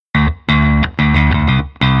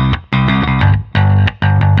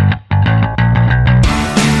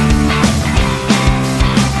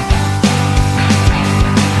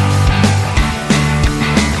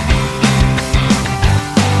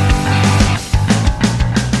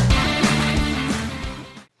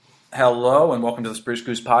Hello and welcome to the Spruce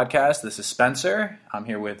Goose Podcast. This is Spencer. I'm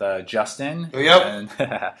here with Justin. Yep.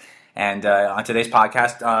 And on today's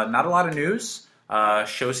podcast, not a lot of news.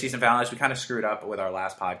 Show season finales. We kind of screwed up with our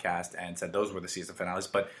last podcast and said those were the season finales,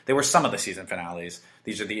 but they were some of the season finales.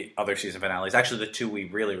 These are the other season finales. Actually, the two we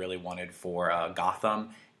really, really wanted for Gotham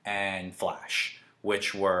and Flash,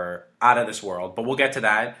 which were out of this world. But we'll get to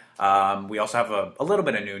that. We also have a little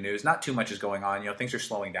bit of new news. Not too much is going on. Things are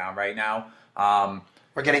slowing down right now.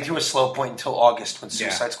 We're getting to a slow point until August when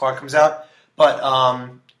Suicide Squad comes out. But,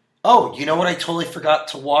 you know what I totally forgot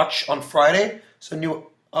to watch on Friday? So new,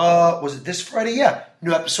 was it this Friday? Yeah.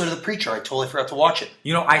 New episode of The Preacher. I totally forgot to watch it.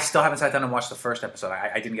 I still haven't sat down and watched the first episode.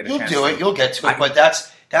 I didn't get a chance. You'll do it. You'll get to it. But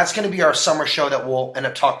that's going to be our summer show that we'll end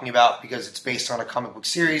up talking about because it's based on a comic book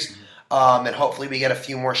series. Mm-hmm. And hopefully we get a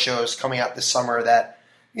few more shows coming out this summer that,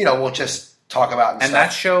 we'll just talk about and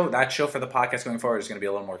stuff. That show for the podcast going forward is going to be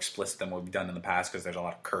a little more explicit than what we've done in the past because there's a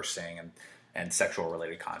lot of cursing and sexual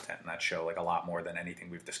related content in that show, like a lot more than anything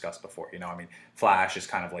we've discussed before. Flash is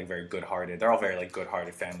kind of like very good-hearted. They're all very like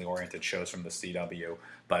good-hearted, family-oriented shows from the CW,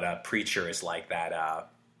 but Preacher is like that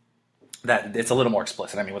it's a little more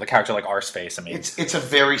explicit. With a character like Arseface, it's a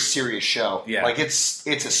very serious show. Yeah, like it's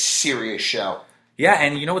a serious show. Yeah,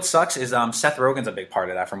 and what sucks is Seth Rogen's a big part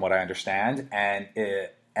of that, from what I understand,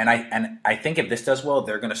 And I think if this does well,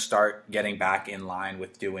 they're going to start getting back in line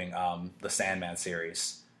with doing the Sandman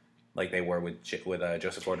series, like they were with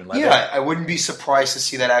Joseph Gordon-Levitt. Yeah, I wouldn't be surprised to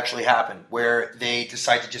see that actually happen, where they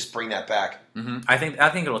decide to just bring that back. Mm-hmm. I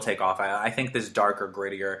think it'll take off. I think this darker,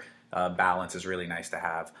 grittier balance is really nice to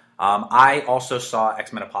have. I also saw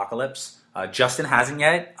X-Men Apocalypse. Justin hasn't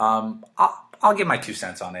yet. I'll give my 2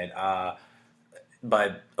 cents on it.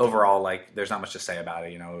 But overall, there's not much to say about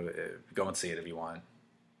it. Go and see it if you want.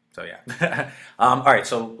 So, yeah. All right,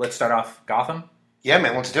 so let's start off Gotham. Yeah,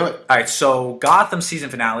 man, let's do it. All right, so Gotham season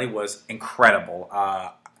finale was incredible.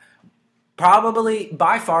 Probably,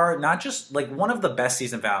 by far, not just, one of the best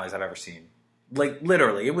season finales I've ever seen.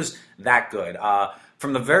 Literally, it was that good.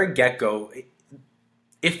 From the very get-go,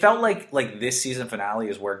 it felt like this season finale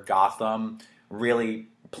is where Gotham really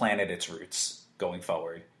planted its roots going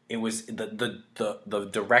forward. It was, the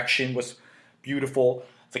direction was beautiful.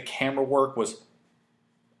 The camera work was...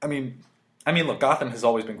 look, Gotham has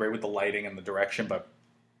always been great with the lighting and the direction, but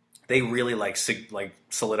they really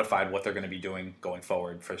solidified what they're going to be doing going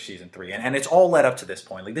forward for season 3, and it's all led up to this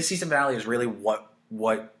point. This season finale is really what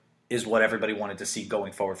everybody wanted to see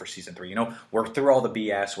going forward for season 3. We're through all the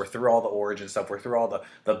BS, we're through all the origin stuff, we're through all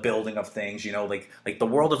the building of things. The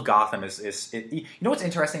world of Gotham is what's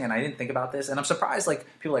interesting, and I didn't think about this, and I'm surprised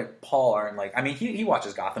people like Paul aren't he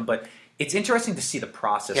watches Gotham, but. It's interesting to see the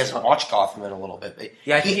process. He hasn't watched Gotham in a little bit. But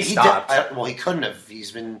yeah, I think he stopped. He couldn't have. He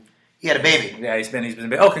had a baby. Yeah, he's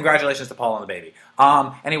been. Oh, congratulations to Paul on the baby.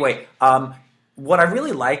 Anyway, what I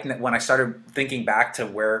really like when I started thinking back to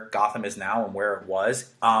where Gotham is now and where it was,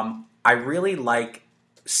 I really like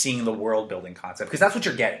seeing the world building concept because that's what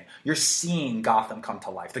you're getting. You're seeing Gotham come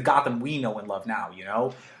to life. The Gotham we know and love now.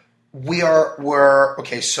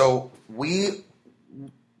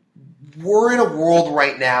 We're in a world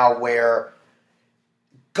right now where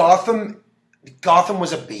Gotham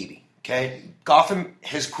was a baby, okay? Gotham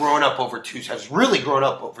has really grown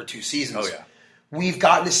up over 2 seasons. Oh, yeah. We've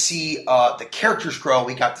gotten to see the characters grow.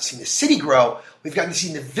 We got to see the city grow. We've gotten to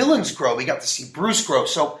see the villains grow. We got to see Bruce grow.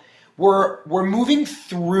 So we're moving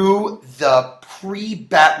through the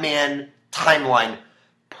pre-Batman timeline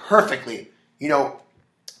perfectly.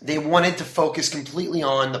 They wanted to focus completely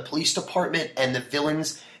on the police department and the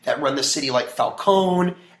villains that run the city, like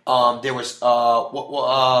Falcone. There was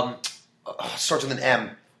starts with an M.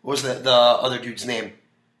 What was the other dude's name?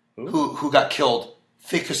 Who got killed?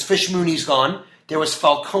 Because Fish Mooney's gone. There was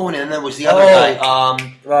Falcone, and there was the other guy.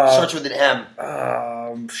 Starts with an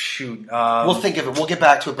M. Shoot. We'll think of it. We'll get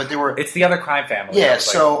back to it. But there were. It's the other crime family. Yeah.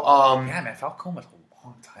 So. Yeah, man. Falcone was a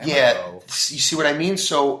long time ago. You see what I mean?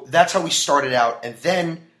 So that's how we started out, and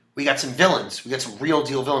then we got some villains. We got some real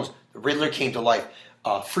deal villains. The Riddler came to life.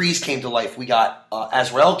 Freeze came to life. We got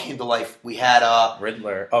Azrael came to life. We had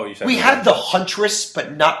Riddler. Oh, you said we Riddler. had the Huntress,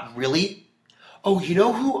 but not really. Oh, you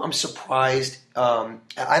know who I'm surprised? I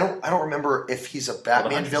don't remember if he's a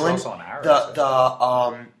Batman villain. Also an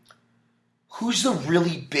Arrow, who's the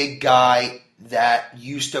really big guy that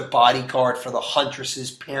used to bodyguard for the Huntress's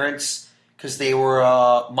parents because they were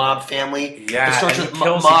a mob family? Yeah, it starts and with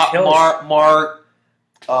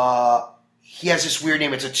he has this weird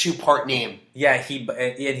name. It's a 2-part name. Yeah, he's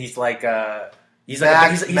like he's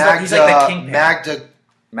like the Kingpin.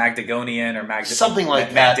 Magdagonian or something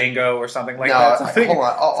like that. Mandingo or something like that. Hold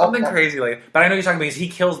on. Something crazy like that. But I know you're talking about he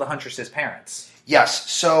kills the Huntress's parents. Yes.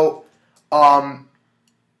 So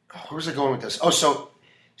Where's it going with this? Oh, so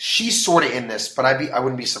she's sort of in this, but I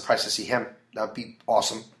wouldn't be surprised to see him. That'd be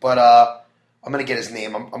awesome. But I'm gonna get his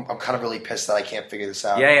name. I'm kind of really pissed that I can't figure this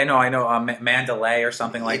out. Yeah, no, I know. Mandalay or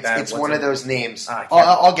something like that. It's one of those names.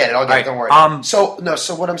 I'll get it. I'll get it. Don't worry.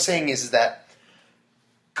 So what I'm saying is that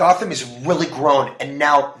Gotham is really grown, and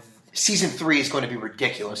now season 3 is going to be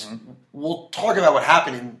ridiculous. Mm-hmm. We'll talk about what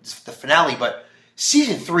happened in the finale, but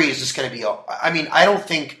season 3 is just going to be. I don't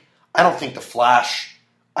think The Flash.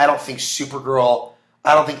 I don't think Supergirl.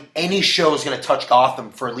 I don't think any show is going to touch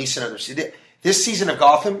Gotham for at least another season. This season of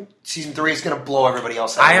Gotham, season 3, is going to blow everybody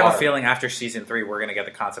else out. I have a feeling after season 3, we're going to get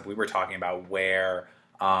the concept we were talking about, where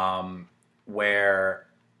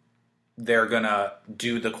they're going to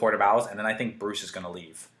do the Court of Owls, and then I think Bruce is going to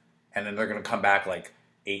leave, and then they're going to come back like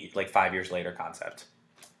 5 years later. Concept.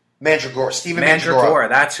 Mandragora, Stephen Mandragora.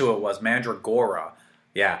 That's who it was. Mandragora.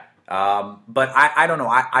 Yeah. But I don't know.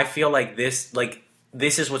 I feel like this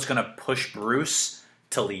is what's going to push Bruce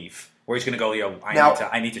to leave. Where he's going to go,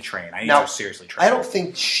 I need to train. I need to seriously train. I don't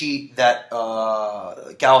think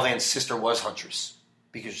Galvan's sister was Huntress.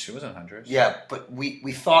 Because she wasn't Huntress. Yeah, but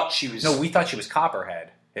we thought she was... No, we thought she was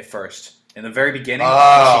Copperhead at first. In the very beginning,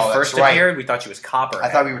 when she first appeared, we thought she was Copperhead.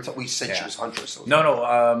 I thought we said she was Huntress.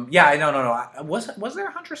 No. Was there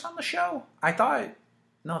a Huntress on the show? I thought...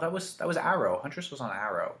 No, that was Arrow. Huntress was on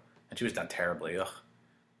Arrow. And she was done terribly. Ugh.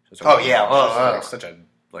 She was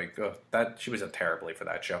done terribly for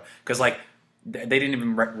that show. Because, they didn't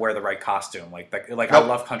even wear the right costume. I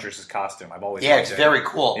love Huntress's costume. I've always it's very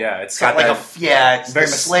cool. Yeah, it's got it's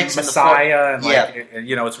very Messiah, and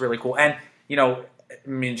it's really cool. And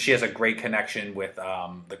she has a great connection with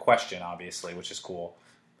the Question, obviously, which is cool.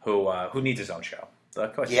 Who needs his own show? The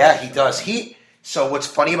Question. Yeah, he does. So what's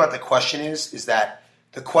funny about the Question is that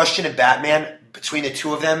the Question and Batman, between the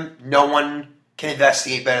two of them, no one can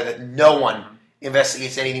investigate better than no one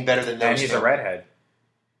investigates anything better than those. And he's a redhead.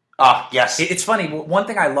 Yes. It's funny. One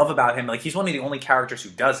thing I love about him, he's one of the only characters who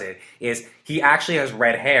does it, is he actually has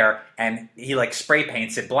red hair and he spray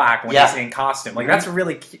paints it black when he's in costume. That's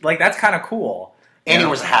really that's kind of cool. And he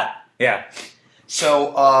wears a hat. Yeah.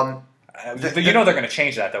 So, they're going to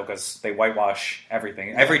change that though because they whitewash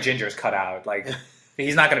everything. Every ginger is cut out.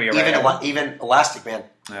 He's not going to be a redhead. Even Elastic Man.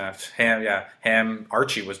 Him.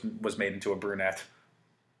 Archie was made into a brunette.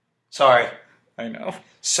 Sorry. I know.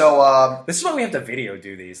 So this is why we have to video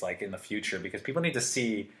do these in the future because people need to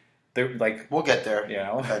see. We'll get there.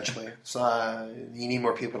 Eventually. So you need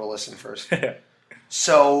more people to listen first.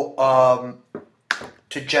 So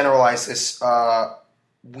to generalize this,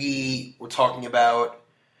 we were talking about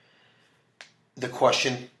the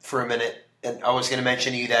Question for a minute, and I was going to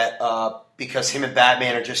mention to you that because him and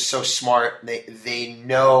Batman are just so smart, they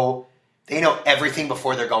know everything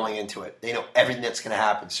before they're going into it. They know everything that's going to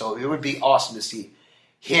happen. So it would be awesome to see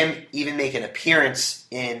him even make an appearance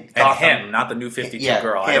in Gotham. And him, not the New 52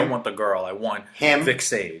 girl. I don't want the girl. I want him. Vic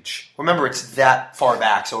Sage. Remember, it's that far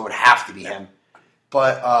back, so it would have to be him.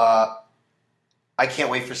 But I can't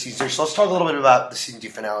wait for season 3. So let's talk a little bit about the season 2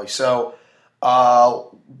 finale. So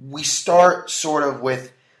we start sort of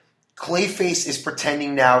with Clayface is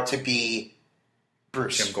pretending now to be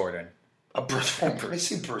Bruce. Jim Gordon. Bruce.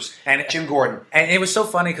 And Jim Gordon. And it was so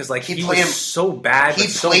funny because he was so bad, he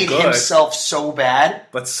played himself so bad.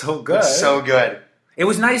 But so good. It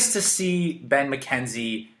was nice to see Ben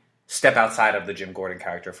McKenzie step outside of the Jim Gordon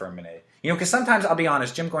character for a minute. Because sometimes, I'll be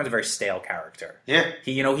honest, Jim Gordon's a very stale character. Yeah.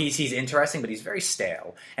 He's interesting, but he's very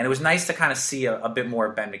stale. And it was nice to kind of see a bit more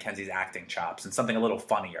of Ben McKenzie's acting chops and something a little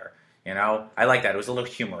funnier. I like that. It was a little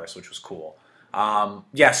humorous, which was cool.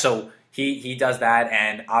 So he does that,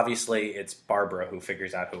 and obviously it's Barbara who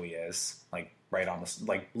figures out who he is. Right on this,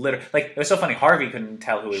 literally. It was so funny. Harvey couldn't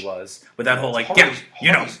tell who he was with that whole Harvey's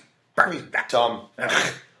dumb.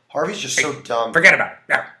 Harvey's just so dumb. Forget about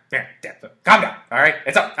it. Yeah, calm down. All right,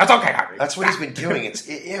 that's okay, Harvey. That's what he's been doing.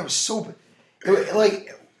 It was so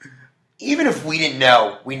even if we didn't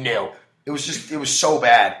know, we knew. It was so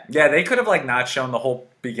bad. Yeah, they could have not shown the whole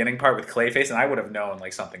beginning part with Clayface, and I would have known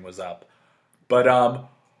something was up. But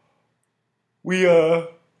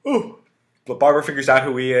Barbara figures out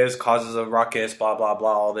who he is, causes a ruckus, blah blah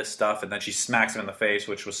blah, all this stuff, and then she smacks him in the face,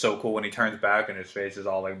 which was so cool when he turns back and his face is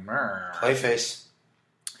all Murr. Clayface.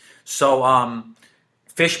 So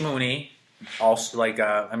Fish Mooney also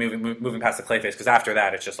moving past the Clayface because after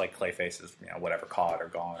that it's just Clayface is whatever caught or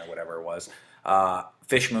gone or whatever it was.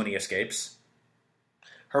 Fish Mooney escapes.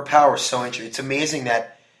 Her power is so interesting. It's amazing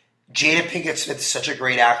that Jada Pinkett Smith is such a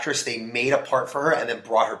great actress. They made a part for her and then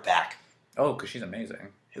brought her back. Oh, because she's amazing.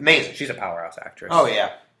 Amazing. She's a powerhouse actress. Oh,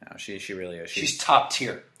 yeah. No, she really is. She's top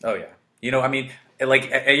tier. Oh, yeah. like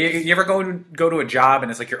you ever go to a job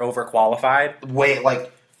and it's like you're overqualified? Wait,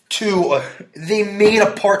 like they made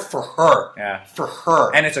a part for her. Yeah, for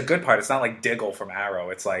her, and it's a good part. It's not like Diggle from Arrow.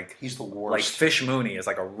 It's like he's the worst. Like Fish Mooney is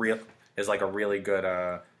like a really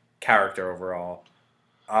good character overall.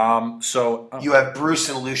 You have Bruce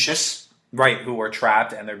and Lucius, right? Who were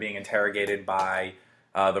trapped and they're being interrogated by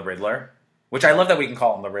the Riddler. Which I love that we can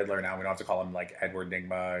call him the Riddler now. We don't have to call him like Edward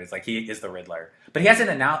Nygma. It's like he is the Riddler, but he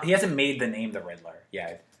hasn't made the name the Riddler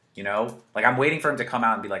yet. You know, like I'm waiting for him to come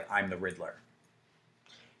out and be like, I'm the Riddler.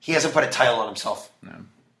 He hasn't put a title on himself. No,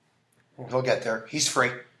 he'll get there. He's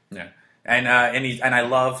free. Yeah, and I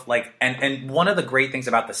love like and one of the great things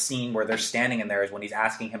about the scene where they're standing in there is when he's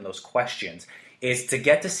asking him those questions is to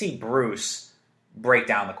get to see Bruce break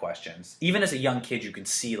down the questions. Even as a young kid, you can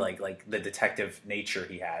see like the detective nature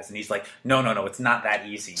he has, and he's like, no, it's not that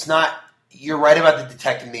easy. It's not. You're right about the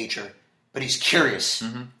detective nature, but he's curious.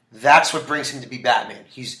 Mm-hmm. That's what brings him to be Batman.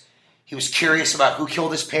 He was curious about who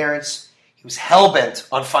killed his parents. He was hell-bent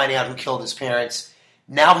on finding out who killed his parents.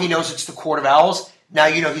 Now he knows it's the Court of Owls. Now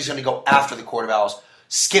you know he's going to go after the Court of Owls.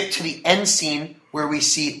 Skip to the end scene where we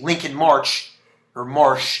see Lincoln March, or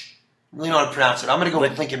Marsh. I really don't know how to pronounce it. I'm going to go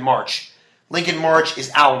with Lincoln March. Lincoln March is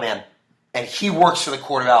Owlman, and he works for the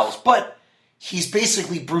Court of Owls. But he's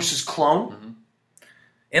basically Bruce's clone. Mm-hmm.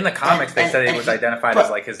 In the comics, they said he was identified as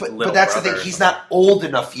like his little brother. But that's the thing. He's not old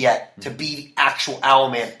enough yet to be the actual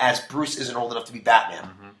Owlman, as Bruce isn't old enough to be Batman.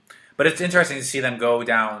 Mm-hmm. But it's interesting to see them go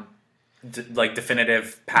down like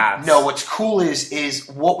definitive paths. No, what's cool is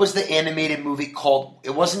what was the animated movie called?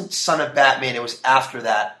 It wasn't Son of Batman. It was after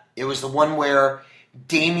that. It was the one where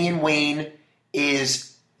Damian Wayne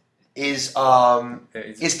is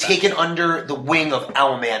taken under the wing of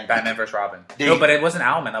Owlman. Batman vs. Robin. No, but it wasn't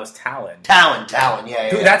Owlman. That was Talon. Talon,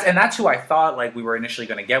 yeah. That's who I thought like we were initially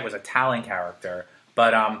going to get was a Talon character.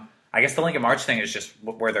 But I guess the Lincoln March thing is just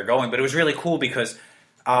where they're going. But it was really cool because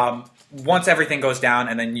once everything goes down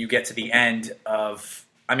and then you get to the end of...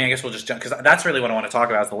 I mean, I guess we'll just jump... Because that's really what I want to talk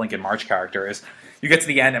about is the Lincoln March character. Is you get to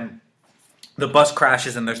the end and the bus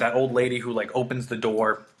crashes and there's that old lady who like opens the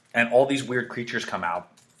door and all these weird creatures come out.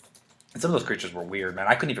 And some of those creatures were weird, man.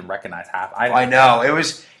 I couldn't even recognize half. I know. It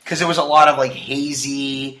was because it was a lot of like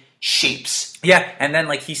hazy shapes. Yeah, and then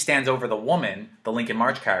like he stands over the woman, the Lincoln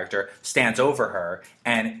March character, stands over her,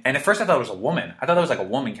 and at first I thought it was a woman. I thought that was like a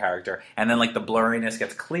woman character, and then like the blurriness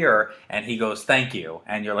gets clearer, and he goes, "Thank you,"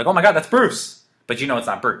 and you're like, "Oh my god, that's Bruce," but you know it's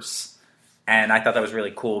not Bruce. And I thought that was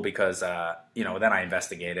really cool because then I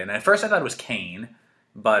investigated, and at first I thought it was Kane,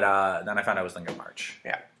 but then I found out it was Lincoln March.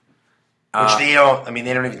 Yeah. Which they don't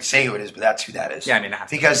even say who it is, but that's who that is. Yeah, I mean,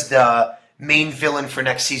 because the main villain for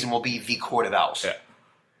next season will be the Court of Owls. Yeah.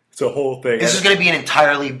 It's a whole thing. This is going to be an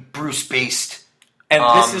entirely Bruce-based. And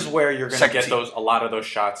this is where you're going to get a lot of those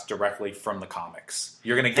shots directly from the comics.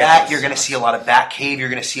 You're going to get that. You're going to see a lot of Batcave. You're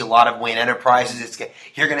going to see a lot of Wayne Enterprises.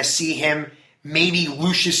 You're going to see him. Maybe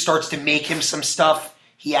Lucius starts to make him some stuff.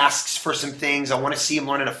 He asks for some things. I want to see him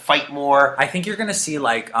learning to fight more. I think you're going to see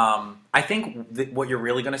what you're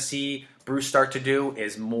really going to see Bruce start to do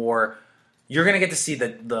is more. You're going to get to see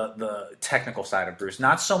the technical side of Bruce,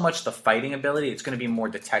 not so much the fighting ability. It's going to be more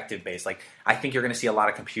detective based. Like I think you're going to see a lot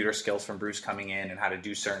of computer skills from Bruce coming in and how to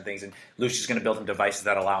do certain things. And Lucius is going to build him devices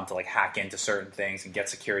that allow him to like hack into certain things and get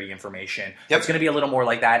security information. Yep. It's going to be a little more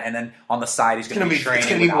like that. And then on the side, he's going to be training. It's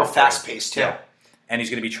going to be more fast paced too. Yeah. And he's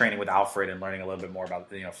going to be training with Alfred and learning a little bit more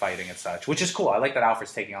about fighting and such, which is cool. I like that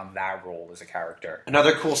Alfred's taking on that role as a character.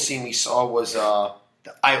 Another cool scene we saw was I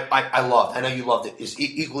loved. I know you loved it. Is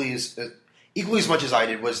equally as much as I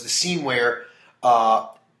did was the scene where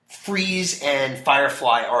Freeze and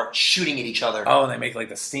Firefly are shooting at each other. Oh, and they make like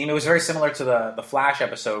the steam. It was very similar to the Flash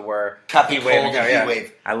episode where Captain Cold and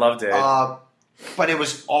Heatwave. I loved it. But it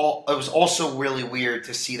was also really weird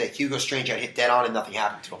to see that Hugo Strange got hit dead on and nothing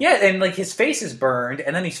happened to him. Yeah, and like his face is burned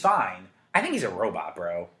and then he's fine. I think he's a robot,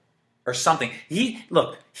 bro. Or something.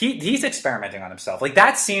 He's experimenting on himself. Like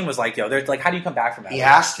that scene was like, there's like, how do you come back from that? He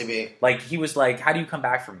has to be. Like he was like, how do you come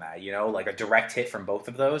back from that? Like a direct hit from both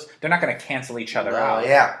of those. They're not going to cancel each other out.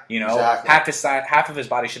 Yeah, exactly. half of his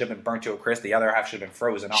body should have been burnt to a crisp. The other half should have been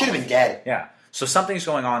frozen off. Should have been dead. Yeah. So something's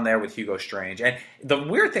going on there with Hugo Strange. And the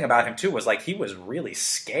weird thing about him too was like he was really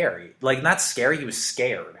scary. Like not scary, he was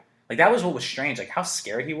scared. Like that was what was strange. Like how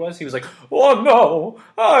scared he was. He was like, "Oh no!"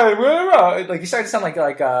 Like he started to sound like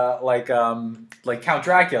Count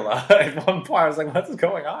Dracula at one point. I was like, "What's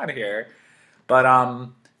going on here?" But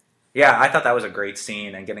yeah, I thought that was a great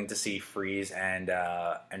scene, and getting to see Freeze and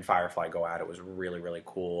Firefly go at it was really really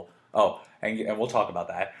cool. Oh, and we'll talk about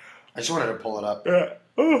that. I just wanted to pull it up. Yeah.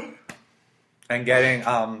 And getting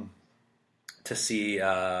to see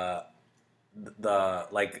the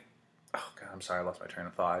like. Oh god, I'm sorry, I lost my train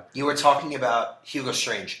of thought. You were talking about Hugo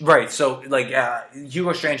Strange. Right, so like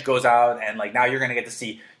Hugo Strange goes out, and like now you're gonna get to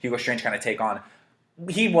see Hugo Strange kind of take on.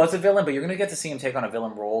 He was a villain, but you're gonna get to see him take on a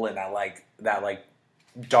villain role in that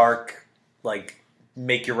dark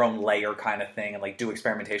make your own layer kind of thing, and like do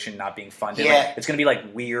experimentation not being funded. Yeah. Like, it's gonna be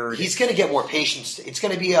like weird. He's gonna get more patience. It's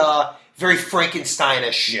gonna be very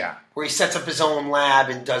Frankensteinish. Yeah. Where he sets up his own lab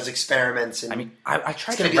and does experiments. And I mean, I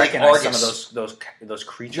tried to gonna be like recognize some Argus. of those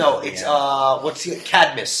creatures. no, at the it's end. what's the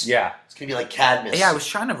Cadmus? Yeah. It's gonna be like Cadmus. Yeah, I was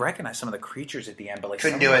trying to recognize some of the creatures at the end, but like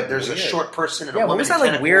couldn't some do were it. There's weird. a short person and a Yeah, woman. what was that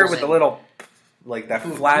with like weird tentacles with the and- little that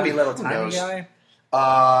flabby little who tiny knows?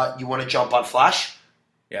 guy? You want to jump on Flash?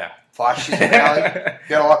 Yeah. Flash season finale. You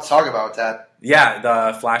got a lot to talk about with that. Yeah,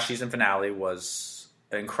 the Flash season finale was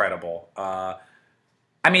incredible.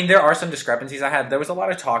 I mean, there are some discrepancies I had. There was a lot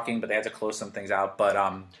of talking, but they had to close some things out. But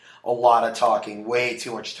A lot of talking, way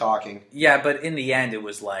too much talking. yeah, but in the end, it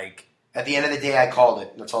was like At the end of the day, I called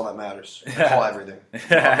it. That's all that matters. I call everything.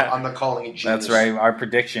 I'm the calling it genius. that's right. Our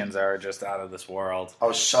predictions are just out of this world. I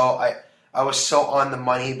was so on the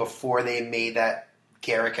money before they made that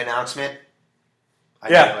Garrick announcement. I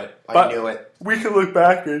knew it. We can look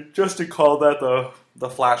back and just to call that the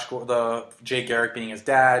Flash, the Jay Garrick being his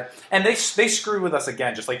dad, and they screwed with us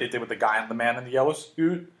again, just like they did with the man in the yellow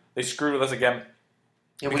suit. They screwed with us again.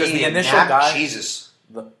 Yeah, Because we the need a initial nap? guy- Jesus.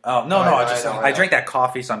 No, I know, I drank that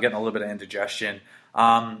coffee, so I'm getting a little bit of indigestion.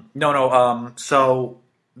 So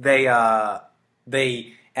they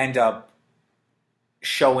end up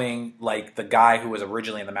showing like the guy who was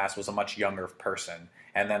originally in the mask was a much younger person,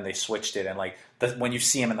 and then they switched it, and like when you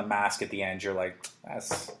see him in the mask at the end, you're like,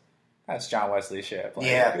 that's John Wesley shit. Like,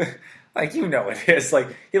 Yeah. like you know it is. Like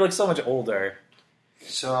he looks so much older,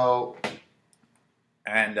 So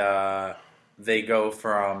and they go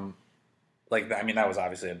from. I mean, that was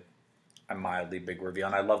obviously a mildly big reveal,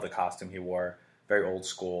 and I love the costume he wore. Very old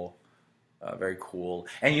school, very cool.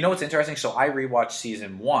 And you know what's interesting? So I rewatched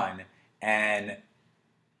season 1, and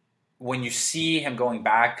when you see him going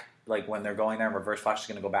back, like when they're going there, and Reverse Flash is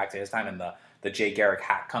going to go back to his time, and the Jay Garrick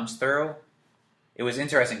hat comes through, it was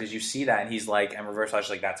interesting because you see that, and he's like, and Reverse Flash is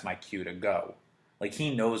like, that's my cue to go. Like,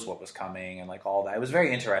 he knows what was coming and, like, all that. It was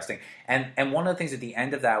very interesting. And one of the things at the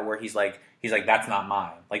end of that where he's like, that's not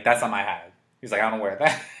mine. Like, that's not my hat. He's like, I don't wear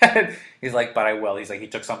that. He's like, but I will. He's like, he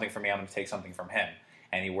took something from me. I'm going to take something from him.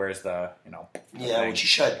 And he wears the yeah, which you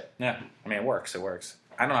should. Yeah. I mean, it works. It works.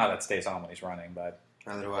 I don't know how that stays on when he's running, but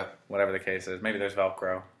Neither do I. whatever the case is. Maybe there's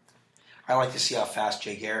Velcro. I like to see how fast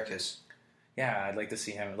Jay Garrick is. Yeah, I'd like to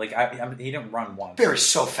see him. Like, he didn't run once. Barry's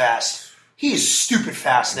so fast. He is stupid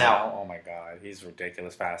fast now. Oh my god, he's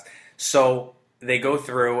ridiculous fast. So they go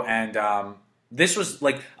through, and this was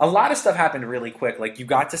like a lot of stuff happened really quick. Like you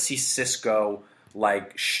got to see Cisco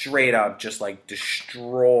like straight up just like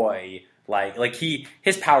destroy. Like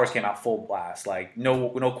his powers came out full blast. Like no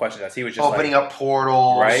questions asked. He was just Opening up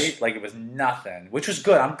portals, right. Like it was nothing, which was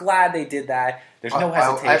good. I'm glad they did that. There's no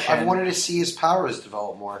hesitation. I wanted to see his powers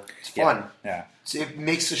develop more. It's fun. Yeah. It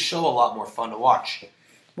makes the show a lot more fun to watch.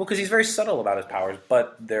 Well, because he's very subtle about his powers,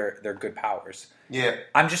 but they're good powers. Yeah.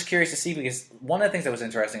 I'm just curious to see because one of the things that was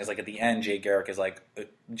interesting is like at the end, Jay Garrick's like,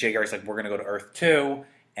 we're going to go to Earth 2,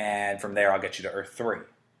 and from there I'll get you to Earth 3,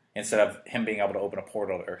 instead of him being able to open a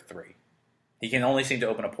portal to Earth 3. He can only seem to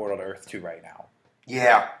open a portal to Earth 2 right now.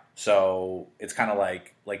 Yeah. So it's kind of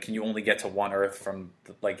like can you only get to one Earth from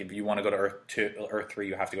if you want to go to Earth 3,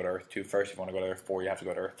 you have to go to Earth 2 first. If you want to go to Earth 4, you have to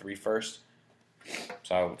go to Earth 3 first.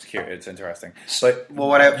 So it's interesting. But Well,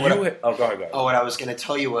 go ahead. what I was going to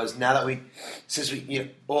tell you was now that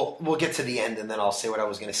we'll get to the end and then I'll say what I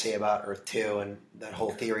was going to say about Earth 2 and that whole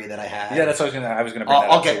theory that I had. Yeah, that's what I was going to bring that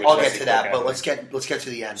I'll up. get to that, but let's get to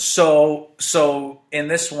the end. So in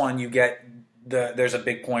this one, you get there's a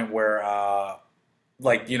big point where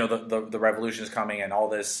the revolution is coming and all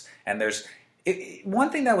this, and there's one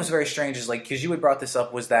thing that was very strange is because you had brought this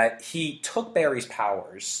up was that he took Barry's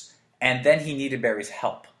powers and then he needed Barry's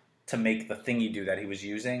help to make the thingy do that he was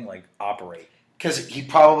using operate. Because he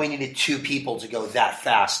probably needed two people to go that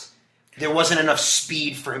fast. There wasn't enough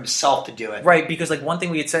speed for himself to do it. Right, because one thing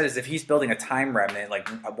we had said is if he's building a time remnant,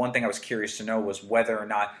 one thing I was curious to know was whether or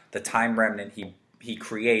not the time remnant he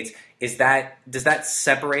creates does that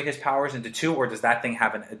separate his powers into two, or does that thing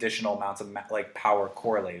have an additional amounts of power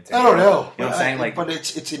correlated to it? I don't know. You know what I'm saying? But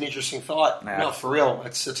it's an interesting thought. Yeah. No, for real,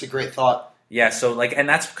 it's a great thought. Yeah, so and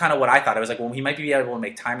that's kind of what I thought. I was like, well, he might be able to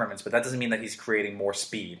make time remnants, but that doesn't mean that he's creating more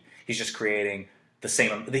speed. He's just creating the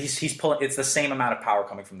same. He's pulling. It's the same amount of power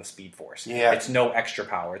coming from the Speed Force. Yeah. It's no extra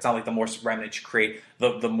power. It's not like the more remnants you create,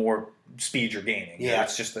 the more speed you're gaining. Yeah.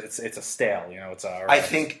 It's just it's a stale. It's a. I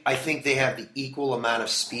think they have the equal amount of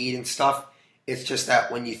speed and stuff. It's just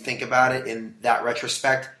that when you think about it in that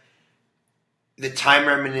retrospect, the time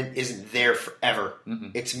remnant isn't there forever. Mm-hmm.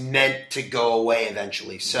 It's meant to go away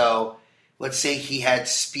eventually. So let's say he had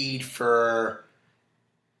speed for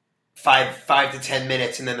 5 to 10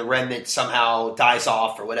 minutes, and then the remnant somehow dies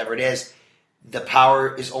off or whatever it is. The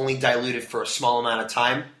power is only diluted for a small amount of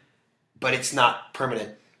time, but it's not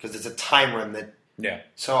permanent because it's a time remnant. Yeah.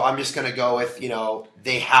 So I'm just going to go with,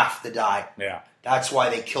 they have to die. Yeah. That's why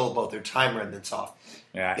they kill both their time remnants off.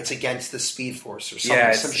 Yeah. It's against the Speed Force or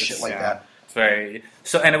something, some shit like that. It's very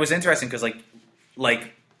so, and it was interesting because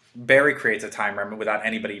like Barry creates a time remnant without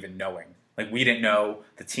anybody even knowing. Like we didn't know,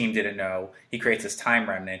 the team didn't know. He creates this time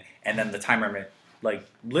remnant, and then the time remnant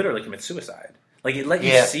literally commits suicide. Like it let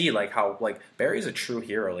you see how Barry's a true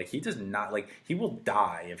hero. Like he does not he will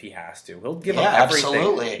die if he has to. He'll give up everything.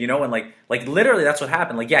 Absolutely. And like literally that's what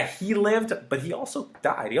happened. Like he lived, but he also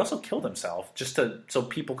died. He also killed himself just so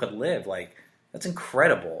people could live. Like that's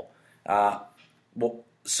incredible.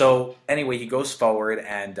 So anyway, he goes forward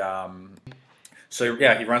and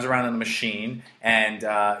he runs around in the machine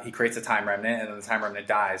and he creates a time remnant, and then the time remnant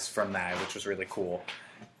dies from that, which was really cool.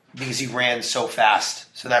 Because he ran so fast.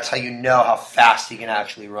 So that's how you know how fast he can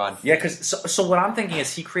actually run. Yeah, because so what I'm thinking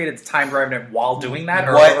is he created the time remnant while doing that,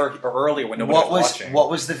 or earlier when nobody was watching. What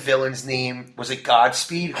was the villain's name? Was it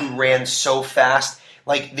Godspeed, who ran so fast?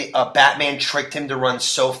 Like Batman tricked him to run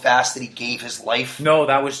so fast that he gave his life. No,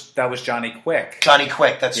 that was Johnny Quick. Johnny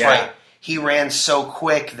Quick, that's right. He ran so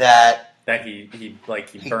quick that he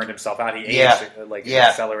burned himself out. He aged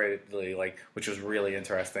accelerated, which was really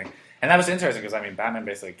interesting. And that was interesting because Batman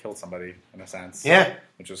basically killed somebody in a sense. Yeah,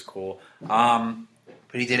 which was cool.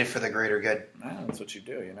 But he did it for the greater good. That's what you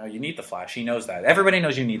do. You need the Flash. He knows that. Everybody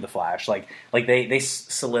knows you need the Flash. They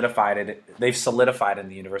solidified it. They've solidified in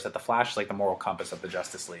the universe that the Flash is like the moral compass of the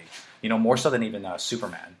Justice League. More so than even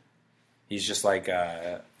Superman. He's just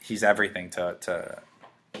he's everything to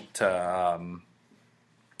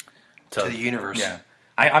the universe. Yeah,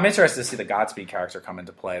 I'm interested to see the Godspeed character come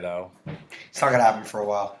into play though. It's not gonna happen for a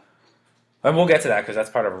while. And we'll get to that because that's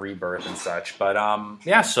part of Rebirth and such. But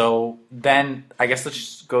so then I guess let's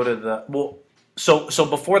just go to so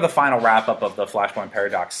before the final wrap up of the Flashpoint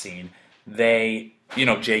Paradox scene, Jay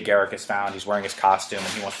Garrick is found. He's wearing his costume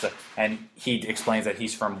and he explains that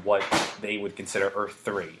he's from what they would consider Earth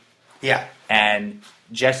 3. Yeah. And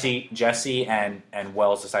Jesse and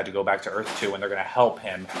Wells decide to go back to Earth 2, and they're going to help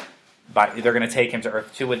him. They're going to take him to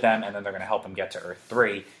Earth 2 with them, and then they're going to help him get to Earth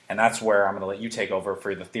 3. And that's where I'm going to let you take over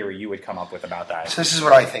for the theory you would come up with about that. So this is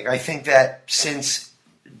what I think. I think that since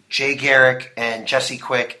Jay Garrick and Jesse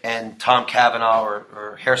Quick and Tom Cavanaugh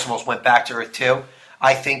or Harrison Wells went back to Earth 2,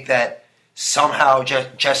 I think that somehow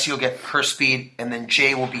Jesse will get her speed, and then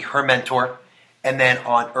Jay will be her mentor. And then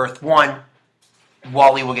on Earth 1,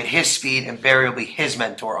 Wally will get his speed, and Barry will be his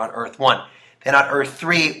mentor on Earth 1. Then on Earth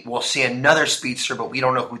 3, we'll see another speedster, but we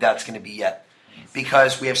don't know who that's going to be yet.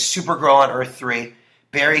 Because we have Supergirl on Earth 3.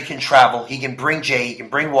 Barry can travel. He can bring Jay. He can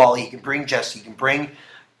bring Wally. He can bring Jesse. He can bring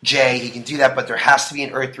Jay. He can do that, but there has to be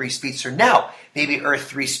an Earth 3 speedster. Now, maybe Earth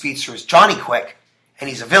 3 speedster is Johnny Quick, and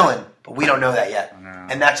he's a villain, but we don't know that yet.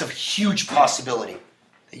 And that's a huge possibility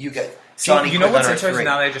that you get Johnny Quick. You know what's on Earth interesting 3.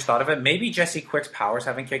 now that I just thought of it? Maybe Jesse Quick's powers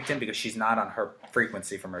haven't kicked in because she's not on her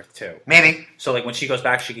frequency from Earth 2. Maybe. So when she goes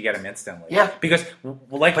back, she could get him instantly. Yeah. Because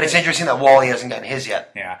but it's interesting that Wally hasn't gotten his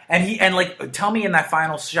yet. Yeah. And tell me in that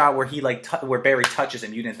final shot where where Barry touches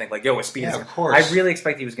him, you didn't think his speed. Yeah, of course. I really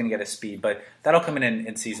expect he was going to get his speed, but that'll come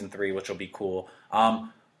in season 3, which will be cool. What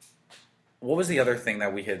was the other thing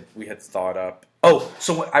that we had thought up? Oh,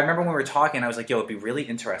 so I remember when we were talking, I was like, it'd be really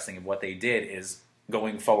interesting if what they did is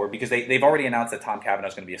going forward, because they've already announced that Tom Cavanaugh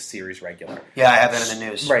is going to be a series regular. Yeah, I have that in the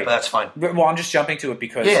news, right? But that's fine. Well, I'm just jumping to it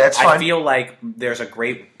because I feel like there's a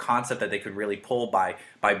great concept that they could really pull by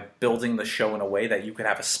building the show in a way that you could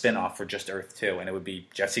have a spin-off for just Earth 2, and it would be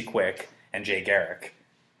Jesse Quick and Jay Garrick.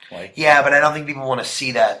 Yeah, but I don't think people want to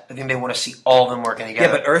see that. I think they want to see all of them working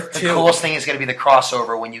together. Yeah, but Earth 2... The coolest thing is going to be the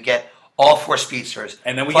crossover when you get all 4 speedsters.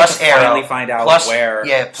 And then we get to finally find out where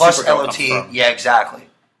plus Supergirl LOT. comes from. Yeah, exactly.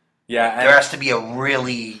 Yeah, there has to be a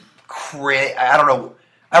really... I don't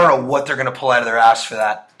know what they're going to pull out of their ass for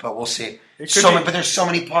that, but we'll see. But there's so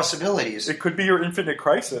many possibilities. It could be your Infinite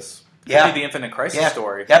Crisis. Yeah. It could be the Infinite Crisis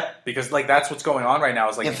story. Yep. Because that's what's going on right now.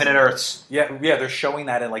 Is Infinite Earths. Yeah, they're showing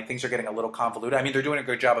that, and things are getting a little convoluted. I mean, they're doing a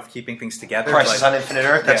good job of keeping things together. Crisis on Infinite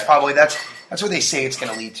Earth. That's probably that's what they say it's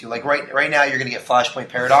going to lead to. Right now, you're going to get Flashpoint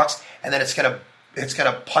Paradox, and then it's going to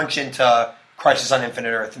punch into Crisis on Infinite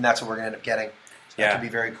Earth, and that's what we're going to end up getting. So that could be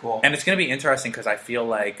very cool. And it's going to be interesting because I feel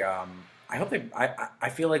like I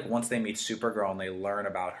feel like once they meet Supergirl and they learn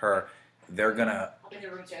about her, you're gonna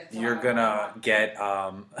get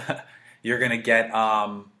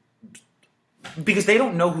because they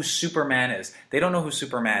don't know who Superman is. They don't know who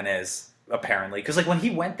Superman is apparently because like when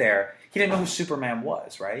he went there, he didn't know who Superman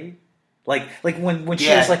was, right? Like when she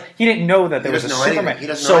was like, he didn't know that there was a Superman. He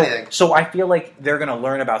doesn't know anything. So I feel like they're going to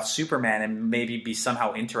learn about Superman and maybe be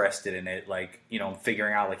somehow interested in it, like, you know,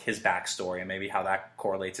 figuring out like his backstory and maybe how that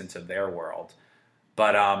correlates into their world.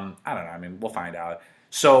 But I don't know. I mean, we'll find out.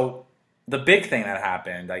 So the big thing that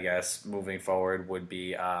happened, I guess, moving forward would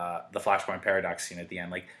be the Flashpoint Paradox scene at the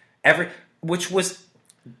end. Like which was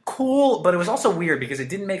cool, but it was also weird because it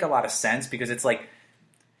didn't make a lot of sense because it's like,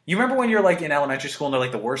 you remember when you're like in elementary school and they're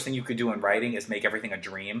like the worst thing you could do in writing is make everything a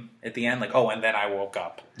dream at the end? Like, oh, and then I woke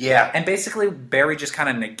up. Yeah. And basically Barry just kind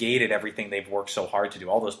of negated everything they've worked so hard to do.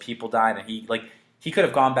 All those people died and he could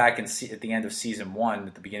have gone back and at the end of season 1,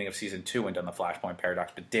 at the beginning of season 2 and done the Flashpoint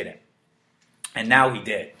Paradox, but didn't. And now he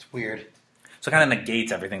did. It's weird. So it kind of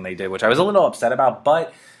negates everything they did, which I was a little upset about,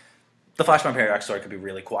 but the Flashpoint Paradox story could be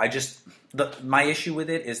really cool. My issue with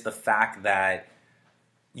it is the fact that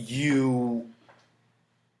in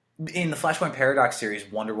the Flashpoint Paradox series,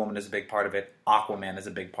 Wonder Woman is a big part of it. Aquaman is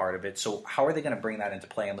a big part of it. So how are they going to bring that into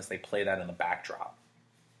play unless they play that in the backdrop?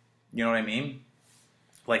 You know what I mean?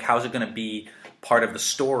 Like, how's it going to be part of the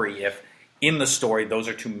story if in the story those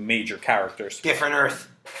are two major characters? Different Earth.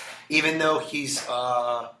 Even though he's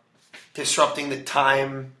disrupting the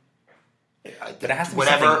time. But it has to be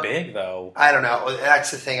something big, though. I don't know.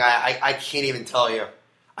 That's the thing. I can't even tell you.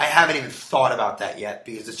 I haven't even thought about that yet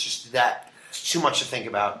because it's just that. It's too much to think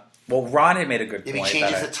about. Well, Ron had made a good point. If he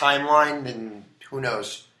changes the timeline, then who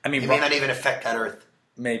knows? I mean, it may not even affect that Earth.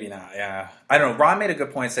 Maybe not, yeah. I don't know. Ron made a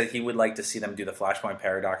good point, said he would like to see them do the Flashpoint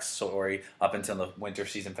Paradox story up until the winter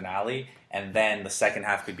season finale, and then the second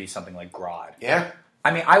half could be something like Grodd. Yeah.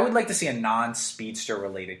 I mean, I would like to see a non-speedster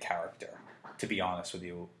related character, to be honest with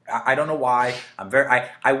you. I don't know why.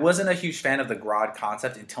 I wasn't a huge fan of the Grodd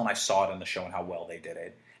concept until I saw it on the show and how well they did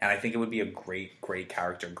it. And I think it would be a great, great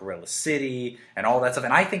character. Gorilla City and all that stuff.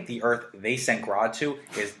 And I think the Earth they sent Grodd to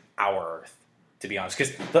is our Earth, to be honest.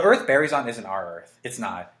 Because the Earth Barry's on isn't our Earth. It's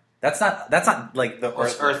not. That's not like the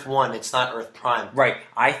Earth. It's Earth 1. It's not Earth Prime. Right.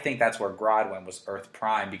 I think that's where Grodd went, was Earth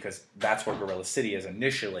Prime, because that's where Gorilla City is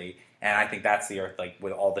initially. And I think that's the Earth, like,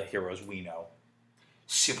 with all the heroes we know.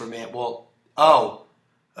 Superman. Well, no.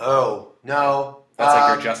 That's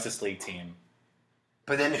like your Justice League team.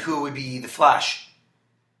 But then who would be the Flash?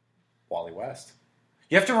 Wally West.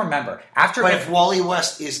 You have to remember, if Wally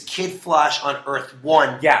West is Kid Flash on Earth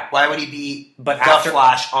 1, why would he be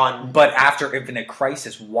Flash on... But after Infinite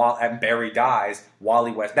Crisis, and Barry dies,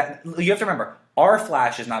 Wally West... you have to remember, our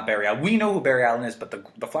Flash is not Barry Allen. We know who Barry Allen is, but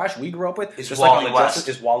the Flash we grew up with is Wally West.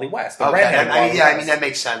 Is Wally West. The okay, redhead Wally West. I mean, that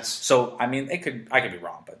makes sense. So, I mean, I could be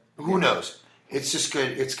wrong, but... Who knows? It's just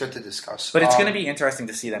good. It's good to discuss. But it's going to be interesting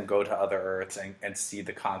to see them go to other Earths and see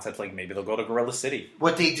the concepts. Like, maybe they'll go to Gorilla City.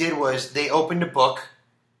 What they did was they opened a book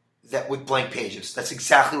that with blank pages. That's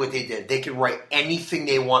exactly what they did. They can write anything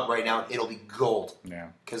they want right now. It'll be gold. Yeah.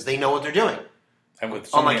 Because they know what they're doing. And with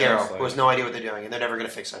unlike Arrow, who has no idea what they're doing, and they're never going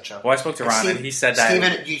to fix that show. Well, I spoke to Ron, and he said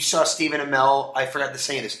that... You saw Stephen Amell. I forgot to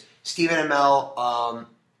say this. Stephen Amell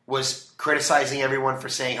was criticizing everyone for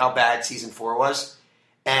saying how bad Season 4 was.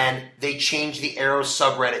 And they changed the Arrow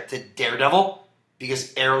subreddit to Daredevil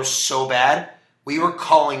because Arrow's so bad. We were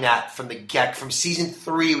calling that from Season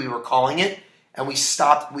 3 we were calling it, and we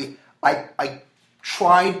stopped. I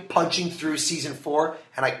tried punching through Season 4,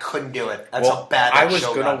 and I couldn't do it. That's how bad that show got. I was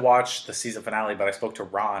going to watch the season finale, but I spoke to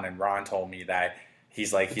Ron, and Ron told me that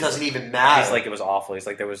it doesn't even matter. He's like, it was awful. He's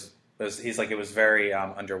like, it was very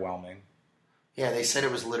underwhelming. Yeah, they said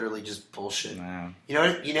it was literally just bullshit. No.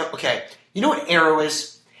 Okay. You know what Arrow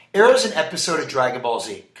is? Arrow's an episode of Dragon Ball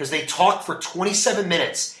Z because they talk for 27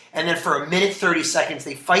 minutes and then for 1:30 seconds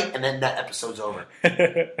they fight and then that episode's over.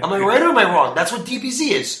 Am I right or am I wrong? That's what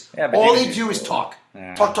DBZ is. Yeah, all they do is talk.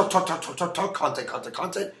 Yeah. Talk,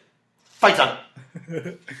 content. Fight done.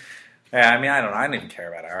 Yeah, I mean, I don't know. I don't even care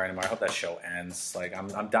about Arrow anymore. I hope that show ends. Like,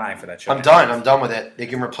 I'm dying for that show. I'm done. I'm done with it. They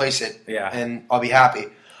can replace it. Yeah. And I'll be happy.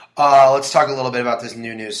 Let's talk a little bit about this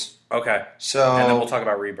new news. Okay. So, and then we'll talk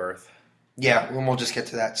about Rebirth. Yeah, and we'll just get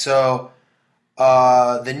to that. So,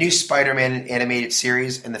 The new Spider-Man animated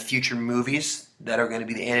series and the future movies that are going to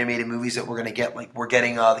be the animated movies that we're going to get. Like we're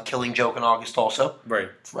getting the Killing Joke in August also. Right.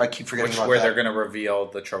 I keep forgetting about where that. they're going to reveal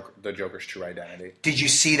the Joker's true identity. Did you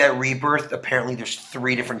see that Rebirth? Apparently there's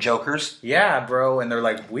 3 different Jokers. Yeah, bro, and they're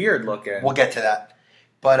like weird looking. We'll get to that.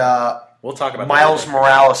 But we'll talk about Miles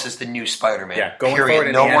Morales is the new Spider-Man. Yeah, going period. forward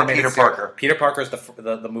in No the more animated Peter series. Parker. Peter Parker is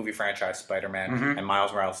the movie franchise Spider-Man, Mhm. and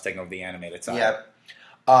Miles Morales is taking over the animated side.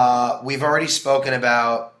 Yeah. We've already spoken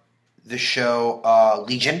about the show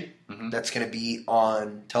Legion. Mhm. That's going to be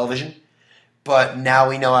on television. But now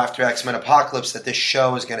we know after X-Men Apocalypse that this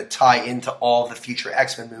show is going to tie into all the future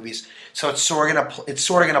X-Men movies. So it's sort of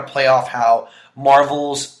going to play off how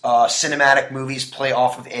Marvel's cinematic movies play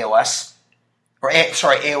off of AOS.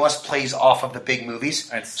 AOS plays off of the big movies.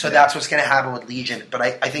 So that's what's going to happen with Legion. But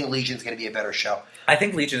I think Legion's going to be a better show. I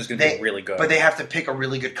think Legion is going to be really good. But they have to pick a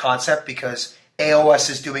really good concept because AOS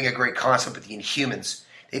is doing a great concept with the Inhumans.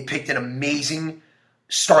 They picked an amazing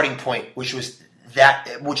starting point, which is the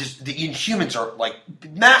Inhumans are like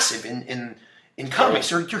massive in comics.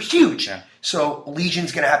 They're huge. Yeah. So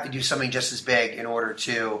Legion's going to have to do something just as big in order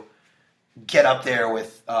to get up there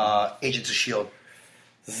with Agents of S.H.I.E.L.D.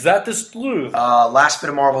 That is true. Last bit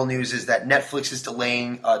of Marvel news is that Netflix is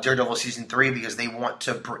delaying Daredevil season 3 because they want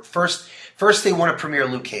to first they want to premiere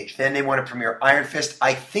Luke Cage, then they want to premiere Iron Fist.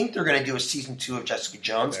 I think they're going to do a season 2 of Jessica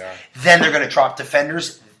Jones. Then they're going to drop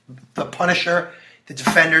Defenders, the Punisher, the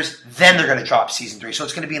Defenders. Then they're going to drop season 3. So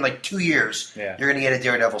it's going to be in like 2 years. Yeah. You're going to get a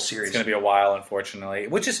Daredevil series. It's going to be a while, unfortunately,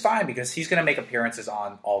 which is fine because he's going to make appearances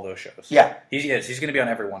on all those shows. Yeah, he is. He's going to be on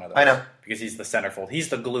every one of those. I know, because he's the centerfold. He's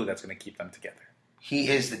the glue that's going to keep them together. He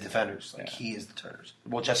is the Defenders. He is the Turners.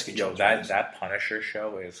 Well, Jessica Jones. That Punisher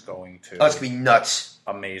show is going to... Oh, it's going to be nuts.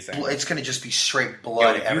 Amazing. It's going to just be straight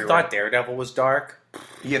blood if everywhere. you thought Daredevil was dark...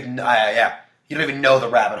 You have you don't even know the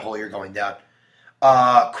rabbit hole you're going down.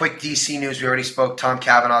 Quick DC news. We already spoke. Tom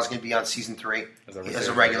Cavanaugh is going to be on season 3 as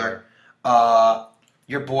a regular.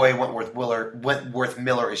 Your boy Wentworth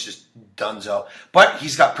Miller is just dunzo. But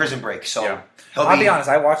he's got Prison Break, so I'll be honest.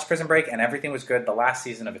 I watched Prison Break and everything was good. The last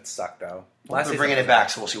season of it sucked, though. They're bringing it back,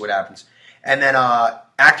 so we'll see what happens. And then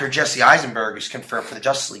actor Jesse Eisenberg is confirmed for the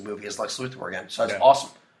Justice League movie as Lex Luthor again. So that's awesome.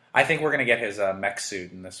 I think we're going to get his mech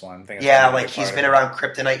suit in this one. He's been around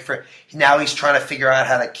Kryptonite now he's trying to figure out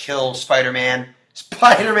how to kill Superman,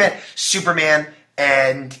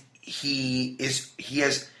 and he has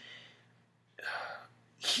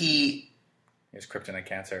kryptonite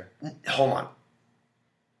cancer. Hold on.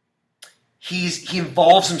 He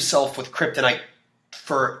involves himself with kryptonite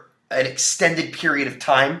for an extended period of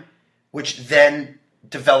time, which then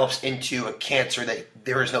develops into a cancer that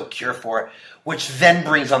there is no cure for, which then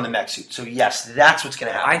brings on the mech suit. So yes, that's what's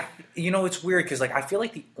going to happen. It's weird because I feel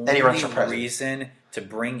like the only reason to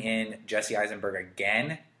bring in Jesse Eisenberg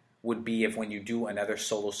again would be if when you do another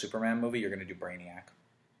solo Superman movie, you're going to do Brainiac.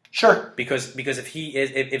 Sure. Because if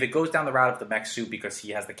it goes down the route of the mech suit because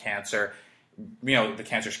he has the cancer, the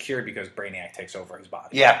cancer's cured because Brainiac takes over his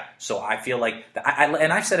body. Yeah. So I feel like,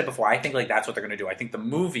 and I've said it before, I think like that's what they're going to do. I think the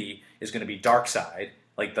movie is going to be Darkseid.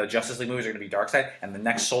 Like the Justice League movies are going to be Darkseid, and the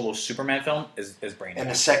next solo Superman film is Brainiac. And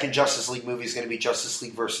the second Justice League movie is going to be Justice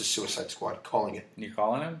League versus Suicide Squad. Calling it. You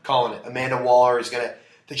calling him? Calling it. Amanda Waller is going to.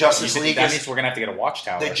 The Justice League. That means we're going to have to get a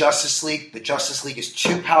Watchtower. The Justice League is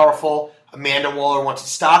too powerful. Amanda Waller wants it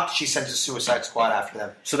stopped. She sends a Suicide Squad after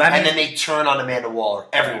them. So that and then they turn on Amanda Waller.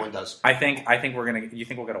 Everyone does. I think we're gonna. You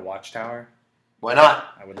think we'll get a Watchtower? Why not?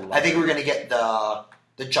 I would love. I think we're gonna get the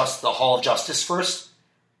Hall of Justice first.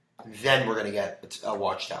 Then we're gonna get a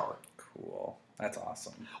Watchtower. Cool. That's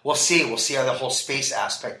awesome. We'll see. We'll see how the whole space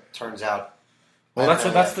aspect turns out. Well,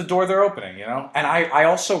 that's the door they're opening, And I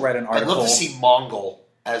also read an article. I'd love to see Mongol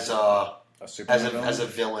as a villain?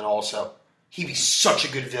 villain. Also, he'd be such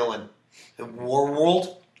a good villain. The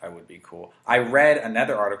Warworld. That would be cool. I read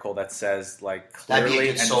another article that says, like, clearly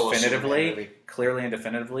and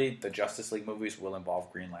definitively, the Justice League movies will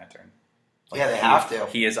involve Green Lantern. Like, they have to.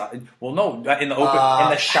 He is. Well, no, in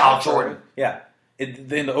the shot. Jordan.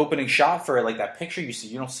 In the opening shot for like that picture you see,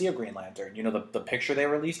 you don't see a Green Lantern. The picture they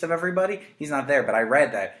released of everybody, he's not there. But I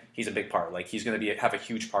read that he's a big part. Like he's going to have a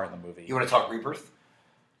huge part in the movie. You want to talk Rebirth?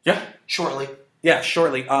 Yeah, shortly. Yeah,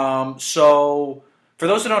 shortly. So for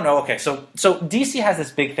those who don't know, okay, so DC has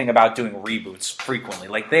this big thing about doing reboots frequently.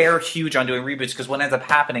 Like they're huge on doing reboots because what ends up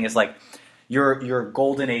happening is like your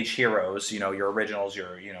golden age heroes, your originals,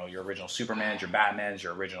 your original Supermans, your Batmans,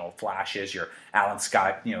 your original Flashes, your Alan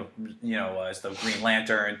Scott, as the Green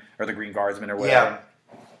Lantern or the Green Guardsman or whatever.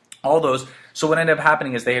 Yeah. All those. So what ended up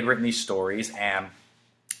happening is they had written these stories and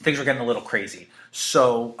things were getting a little crazy.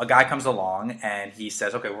 So a guy comes along and he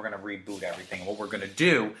says, okay, we're going to reboot everything. And what we're going to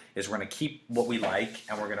do is we're going to keep what we like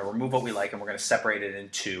and we're going to remove what we like and we're going to separate it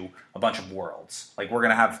into a bunch of worlds. Like we're going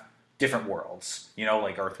to have different worlds,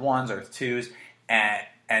 like Earth 1s, Earth 2s,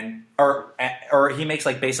 or he makes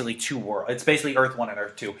like basically two worlds. It's basically Earth 1 and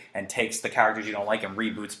Earth 2 and takes the characters you don't like and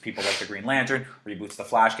reboots people like the Green Lantern, reboots the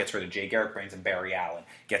Flash, gets rid of Jay Garrick, brings in Barry Allen,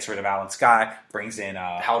 gets rid of Alan Scott, brings in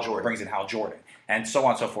Hal Jordan. And so on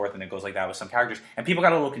and so forth, and it goes like that with some characters. And people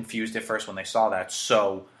got a little confused at first when they saw that.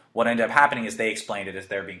 So what ended up happening is they explained it as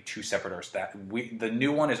there being two separate Earths. The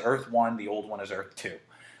new one is Earth 1, the old one is Earth 2.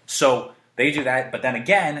 So they do that, but then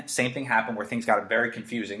again, same thing happened where things got very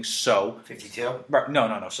confusing. So 52?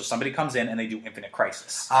 No. So somebody comes in and they do Infinite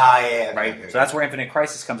Crisis. Yeah. Right? So that's where Infinite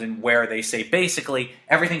Crisis comes in, where they say basically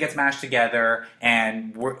everything gets mashed together,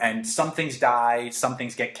 and some things die, some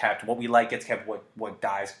things get kept. What we like gets kept. What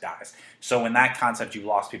dies dies. So in that concept, you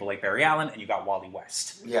lost people like Barry Allen, and you got Wally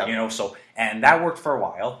West. Yeah. And that worked for a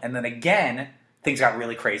while, and then again, things got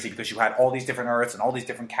really crazy because you had all these different Earths and all these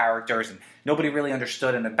different characters, and nobody really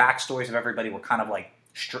understood, and the backstories of everybody were kind of like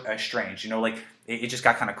strange. It just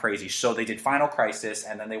got kind of crazy. So they did Final Crisis,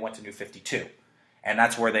 and then they went to New 52. And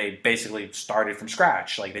that's where they basically started from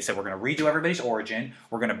scratch. Like they said, we're going to redo everybody's origin,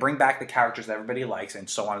 we're going to bring back the characters that everybody likes, and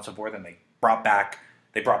so on and so forth. And they brought back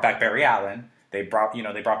Barry Allen. They brought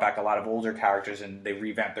back a lot of older characters, and they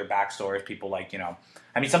revamped their backstories. People like,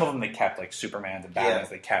 some of them they kept, like Supermans and Batmans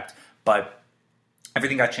they kept, but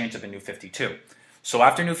everything got changed up in New 52. So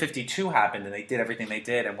after New 52 happened and they did everything they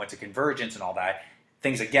did and went to Convergence and all that,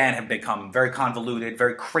 things again have become very convoluted,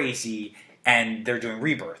 very crazy, and they're doing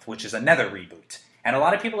Rebirth, which is another reboot. And a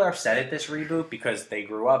lot of people are upset at this reboot because they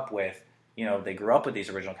grew up with these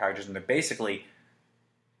original characters, and they're basically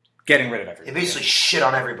getting rid of everybody. They basically shit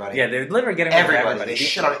on everybody. Yeah, they're literally getting rid of everybody. They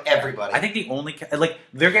shit on everybody. I think the only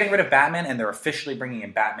they're getting rid of Batman, and they're officially bringing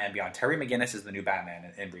in Batman Beyond. Terry McGinnis is the new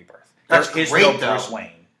Batman in Rebirth. That's there is great, no though. Bruce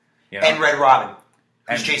Wayne. And Red Robin.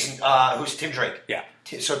 Who's And- who's Tim Drake. Yeah.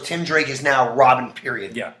 So Tim Drake is now Robin,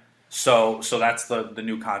 period. Yeah. So that's the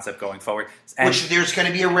new concept going forward. And Which there's going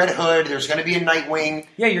to be a Red Hood, there's going to be a Nightwing.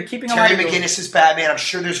 yeah, you're keeping Terry a lot of McGinnis is Batman. I'm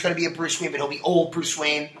sure there's going to be a Bruce Wayne, but he'll be old Bruce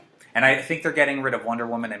Wayne. And I think they're getting rid of Wonder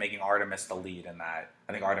Woman and making Artemis the lead in that.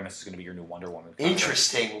 I think Artemis is going to be your new Wonder Woman.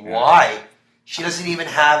 Interesting. Yeah. Why? She doesn't even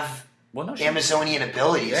have She, Amazonian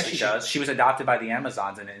abilities. yeah, she does. She was adopted by the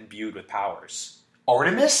Amazons and imbued with powers.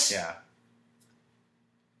 Artemis? Yeah.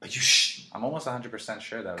 Are you I'm almost 100%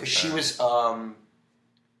 sure that was Because her.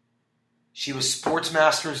 she was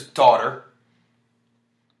Sportsmaster's daughter.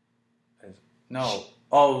 No.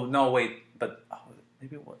 Oh, no, wait. But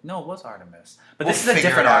maybe it was Artemis. But We'll this is a figure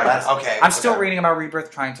different it out. Artemis. Okay. I'm still reading about Rebirth,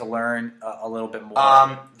 trying to learn a little bit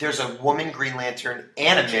more. There's a woman Green Lantern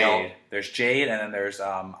and a male. Jade. There's Jade, and then there's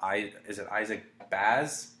is it Isaac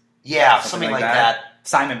Baz? Yeah, something like that.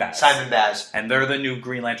 Simon Baz. Simon Baz. And they're the new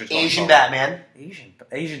Green Lanterns. going Asian forward. Batman.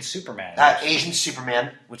 Asian Superman. Asian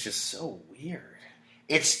Superman. Which is so weird.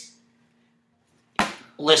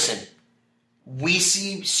 Listen, we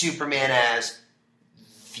see Superman as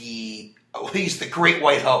he's the Great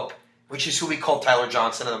White Hope, which is who we call Tyler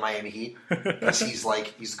Johnson of the Miami Heat. Because he's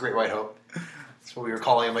the Great White Hope. That's what we were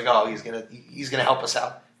calling him. Like, oh, he's gonna help us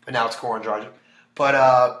out. But now it's Goran Dragic.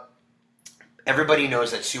 But everybody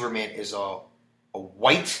knows that Superman is a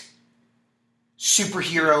white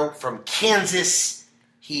superhero from Kansas.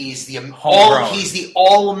 He's the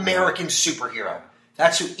all-American superhero.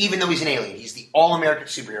 That's who. Even though he's an alien, he's the all-American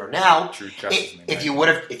superhero. Now, if you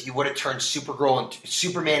would have turned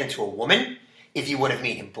Superman into a woman, if you would have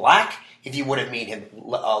made him black, if you would have made him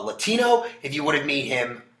Latino, if you would have made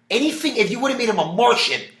him anything, if you would have made him a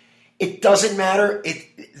Martian, it doesn't matter.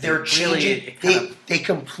 They're changing. They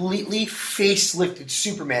completely facelifted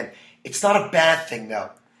Superman. It's not a bad thing though,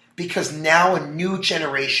 because now a new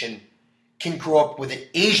generation can grow up with an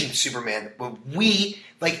Asian Superman. But we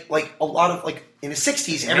like a lot of in the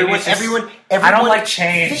 '60s, everyone. I don't like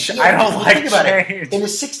change. I don't like change. In the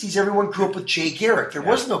 '60s, everyone grew up with Jay Garrick. There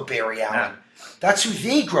was no Barry Allen. That's who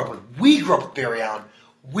they grew up with. We grew up with Barry Allen.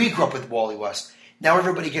 We grew up with Wally West. Now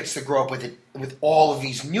everybody gets to grow up with all of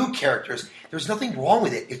these new characters. There's nothing wrong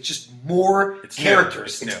with it. It's just more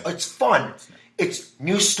characters. It's fun. It's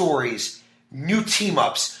new stories, new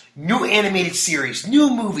team-ups, new animated series, new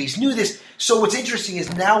movies, new this. So what's interesting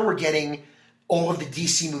is now we're getting all of the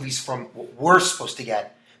DC movies from what we're supposed to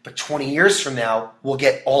get. But 20 years from now, we'll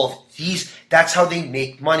get all of these. That's how they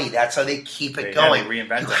make money. That's how they keep it going. They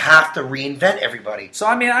reinvent you have to reinvent everybody. So,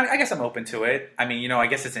 I mean, I guess I'm open to it. I mean, I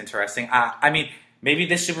guess it's interesting. I mean, maybe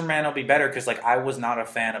this Superman will be better because like I was not a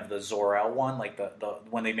fan of the Zor-El one, like the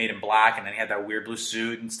when they made him black and then he had that weird blue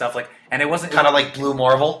suit and stuff like, and it wasn't Kind of like Blue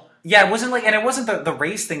Marvel. Yeah, it wasn't like, and it wasn't the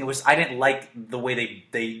race thing. It was I didn't like the way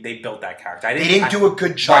they built that character. They didn't do a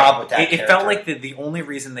good job with that. It felt like the only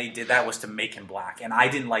reason they did that was to make him black, and I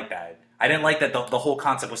didn't like that. I didn't like that the whole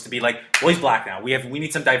concept was to be like, well, he's black now. We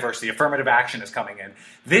need some diversity. Affirmative action is coming in.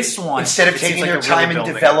 This one, instead of taking their time and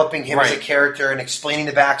developing him as a character and explaining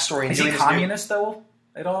the backstory, and is he communist though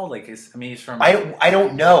at all? Like, he's from. I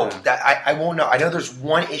don't know that. I won't know. I know there's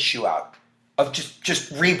one issue out of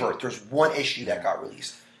just Rebirth. There's one issue that got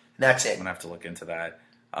released. That's it. I'm gonna have to look into that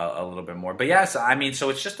a little bit more. But yes, I mean,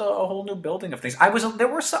 so it's just a whole new building of things. I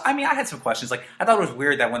had some questions. Like, I thought it was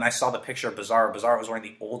weird that when I saw the picture of Bizarro was wearing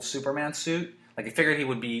the old Superman suit. Like, I figured he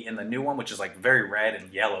would be in the new one, which is like very red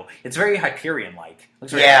and yellow. It's very Hyperion-like.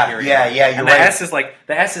 Looks very Hyperion. You're and right.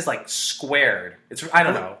 The S is like squared. I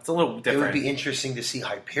don't know. It's a little different. It would be interesting to see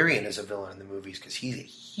Hyperion as a villain in the movies because he's a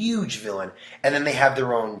huge villain, and then they have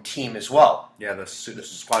their own team as well. Yeah, the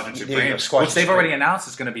Squadron Supreme, which they've already announced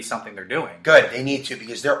is going to be something they're doing. Good, they need to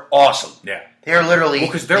because they're awesome. Yeah, they're literally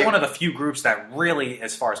because they're one of the few groups that really,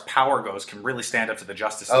 as far as power goes, can really stand up to the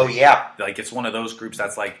Justice League. Oh yeah, like it's one of those groups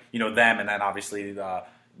that's like them, and then obviously the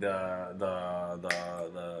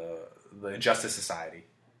Justice Society.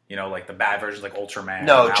 Like the bad versions, like Ultraman.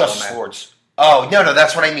 No, Justice Lords. Oh no,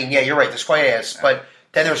 that's what I mean. Yeah, you're right. There's quite ass, but.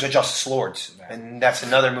 Then there's a Justice Lords, and that's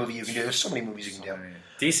another movie you can do. There's so many movies you can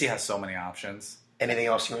do. DC has so many options. Anything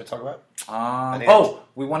else you want to talk about?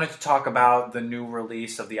 We wanted to talk about the new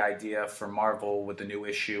release of the idea for Marvel with the new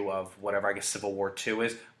issue of whatever I guess Civil War 2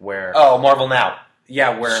 is, where Marvel Now.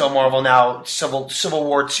 Yeah, so Marvel Now, Civil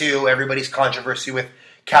War 2. Everybody's controversy with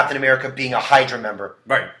Captain America being a Hydra member,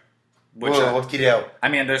 right? Which, what do you do? I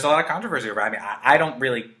mean, there's a lot of controversy over it. I mean, I don't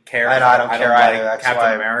really care. I don't care either. That's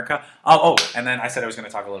Captain America. And then I said I was going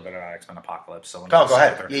to talk a little bit about X-Men Apocalypse. So go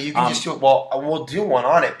ahead. Yeah, you can just do it. Well, we'll do one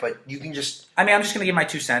on it, but you can just... I mean, I'm just going to give my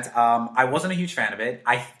 2 cents. I wasn't a huge fan of it.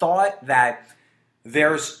 I thought that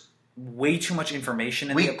there's way too much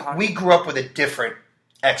information in the Apocalypse. We grew up with a different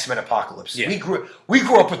X-Men Apocalypse. Yeah. We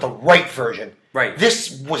grew up with the right version. Right.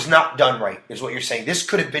 This was not done right, is what you're saying. This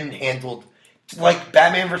could have been handled... Like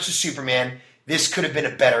Batman versus Superman, this could have been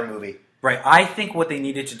a better movie. Right. I think what they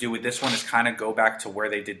needed to do with this one is kind of go back to where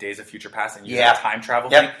they did Days of Future Past and use the time travel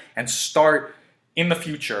thing and start in the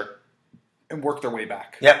future and work their way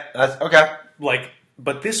back. Yep. That's okay.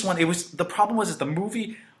 But this one, the problem was the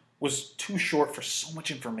movie was too short for so much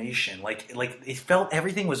information. Like it felt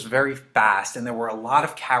everything was very fast and there were a lot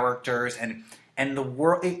of characters and the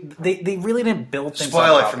world. They really didn't build things.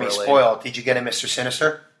 Spoil it for me. Spoil. Did you get a Mr.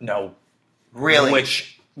 Sinister? No. Really?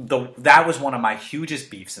 That was one of my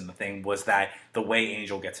hugest beefs in the thing was that the way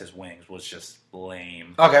Angel gets his wings was just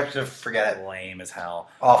lame. Okay, so forget it. Lame as hell.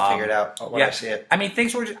 I'll figure it out when I see it. I mean,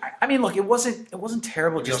 things were. Look, it wasn't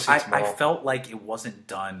terrible. Just I felt like it wasn't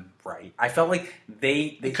done right. I felt like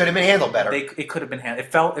it could have been handled better. It could have been handled.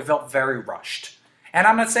 It felt very rushed. And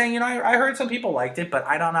I'm not saying I heard some people liked it, but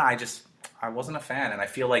I don't know. I wasn't a fan, and I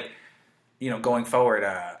feel like going forward.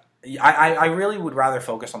 I really would rather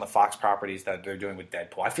focus on the Fox properties that they're doing with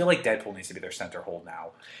Deadpool. I feel like Deadpool needs to be their center hold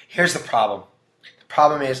now. Here's the problem. The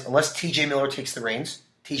problem is, unless T.J. Miller takes the reins,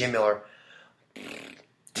 Tim Miller.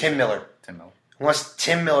 Unless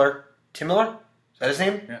Tim Miller, is that his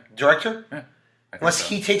name? Yeah. Director? Yeah. Unless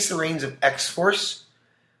he takes the reins of X-Force,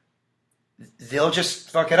 they'll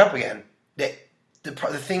just fuck it up again. The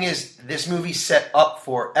thing is, this movie's set up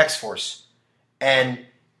for X-Force, and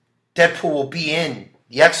Deadpool will be in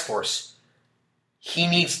the X-Force. He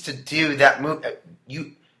needs to do that move.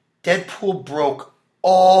 Deadpool broke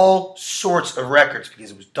all sorts of records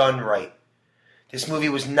because it was done right. This movie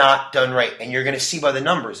was not done right, and you're going to see by the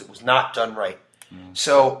numbers it was not done right.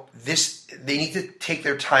 So they need to take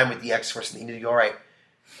their time with the X-Force, and they need to go, all right,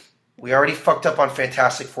 we already fucked up on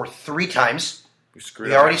Fantastic Four 3 times. We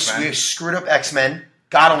screwed up X-Men.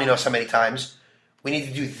 God only knows how many times. We need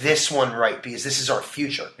to do this one right because this is our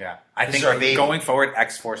future. Yeah, I think going forward,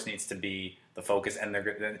 X-Force needs to be the focus. And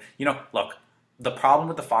look, the problem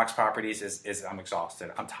with the Fox properties is I'm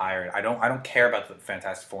exhausted. I'm tired. I don't care about the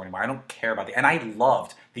Fantastic Four anymore. I don't care about and I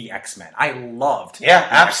loved the X-Men. Yeah,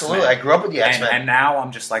 absolutely. X-Men. I grew up with the X-Men, and now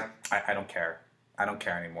I'm just like I don't care. I don't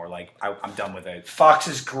care anymore. Like I'm done with it. Fox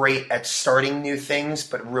is great at starting new things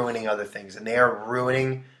but ruining other things, and they are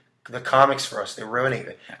ruining the comics for us. They're ruining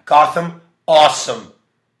it. Yeah. Gotham. Awesome.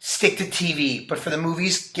 Stick to TV, but for the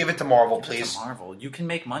movies, give it to Marvel, please. Marvel, you can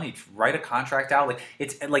make money. Write a contract out.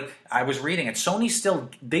 It's like I was reading it. Sony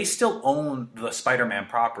still own the Spider-Man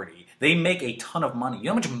property. They make a ton of money. You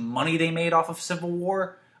know how much money they made off of Civil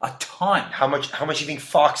War? A ton. How much do you think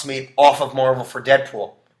Fox made off of Marvel for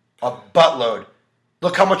Deadpool? A buttload.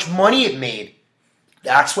 Look how much money it made.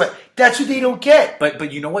 That's what they don't get.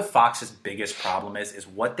 But you know what Fox's biggest problem is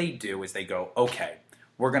what they do is they go, okay,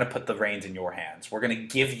 we're going to put the reins in your hands. We're going to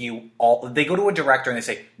give you all. They go to a director and they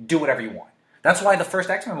say, do whatever you want. That's why the first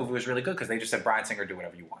X-Men movie was really good, because they just said, Bryan Singer, do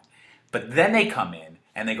whatever you want. But then they come in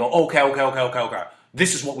and they go, okay.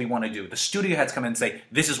 This is what we want to do. The studio heads come in and say,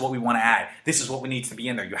 this is what we want to add. This is what needs to be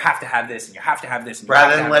in there. You have to have this, and you have to have this. And you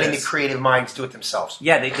Rather have to than have letting this. the creative minds do it themselves.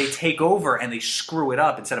 Yeah, they take over and they screw it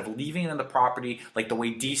up instead of leaving it in the property like the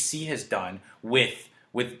way DC has done with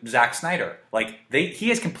Zack Snyder. Like he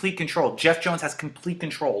has complete control. Jeff Jones has complete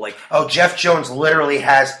control. Like Jeff Jones literally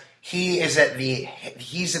has. He's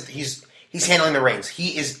handling the reins.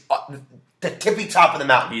 He is the tippy top of the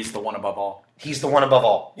mountain. he's the one above all. He's the one above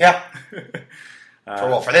all. Yeah.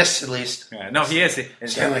 For this at least. Yeah, no, he is.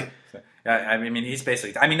 Stanley. I mean, he's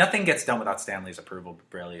basically. I mean, nothing gets done without Stanley's approval,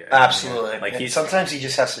 really. Absolutely. Like sometimes he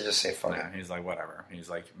just has to just say fuck it. Yeah, he's like whatever. He's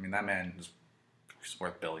like, I mean, that man is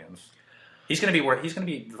worth billions. He's gonna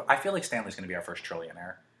be. I feel like Stanley's gonna be our first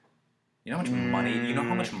trillionaire. You know how much money? You know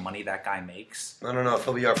how much money that guy makes? I don't know if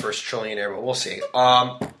he'll be our first trillionaire, but we'll see.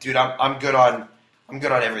 Dude, I'm good on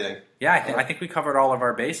everything. Yeah, I think we covered all of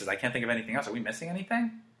our bases. I can't think of anything else. Are we missing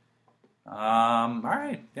anything? All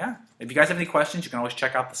right, yeah. If you guys have any questions, you can always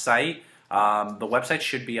check out the site. The website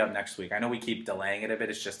should be up next week. I know we keep delaying it a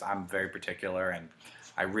bit. It's just I'm very particular, and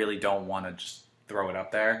I really don't want to just throw it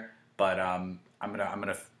up there. But I'm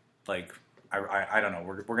gonna like I don't know.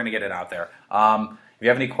 We're gonna get it out there. If you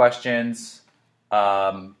have any questions,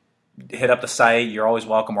 hit up the site. You're always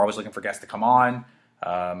welcome. We're always looking for guests to come on.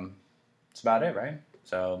 That's about it, right?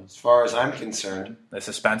 So as far as I'm concerned, this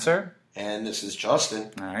is Spencer. And this is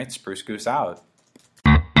Justin. All right, Spruce Goose out.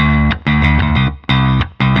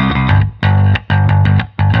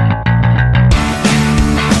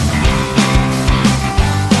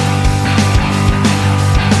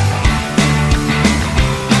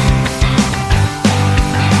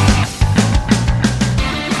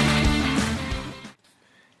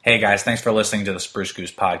 Hey guys, thanks for listening to the Spruce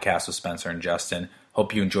Goose Podcast with Spencer and Justin.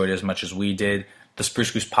 Hope you enjoyed it as much as we did. The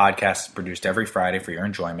Spruce Goose Podcast is produced every Friday for your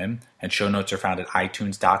enjoyment, and show notes are found at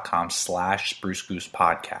itunes.com/Spruce Goose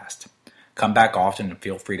Podcast. Come back often and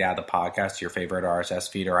feel free to add the podcast to your favorite RSS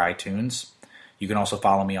feed or iTunes. You can also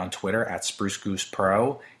follow me on Twitter at Spruce Goose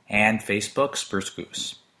Pro and Facebook Spruce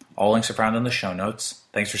Goose. All links are found in the show notes.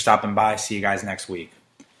 Thanks for stopping by. See you guys next week.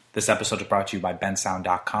 This episode is brought to you by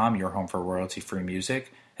bensound.com, your home for royalty-free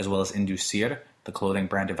music, as well as Indusir, the clothing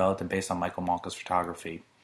brand developed and based on Michael Malka's photography.